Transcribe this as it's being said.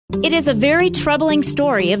It is a very troubling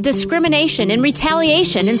story of discrimination and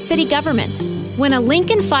retaliation in city government. When a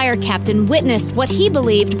Lincoln fire captain witnessed what he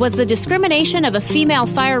believed was the discrimination of a female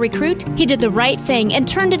fire recruit, he did the right thing and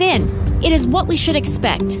turned it in. It is what we should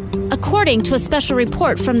expect. According to a special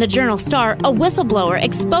report from the Journal-Star, a whistleblower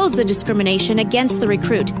exposed the discrimination against the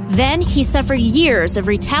recruit. Then he suffered years of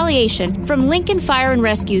retaliation from Lincoln Fire and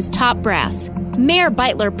Rescue's top brass. Mayor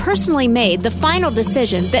Beutler personally made the final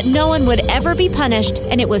decision that no one would ever be punished,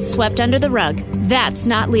 and it was swept under the rug. That's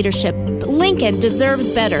not leadership. Lincoln deserves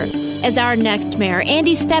better, as our next mayor,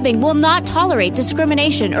 Andy Stebbing, will not tolerate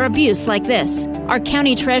discrimination or abuse like this. Our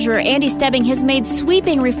County Treasurer Andy Stebbing has made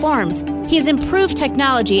sweeping reforms. He has improved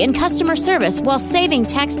technology and customer service while saving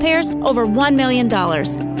taxpayers over $1 million.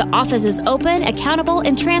 The office is open, accountable,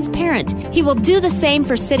 and transparent. He will do the same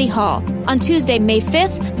for City Hall. On Tuesday, May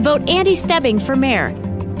 5th, vote Andy Stebbing for mayor.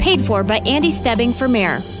 Paid for by Andy Stebbing for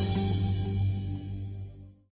mayor.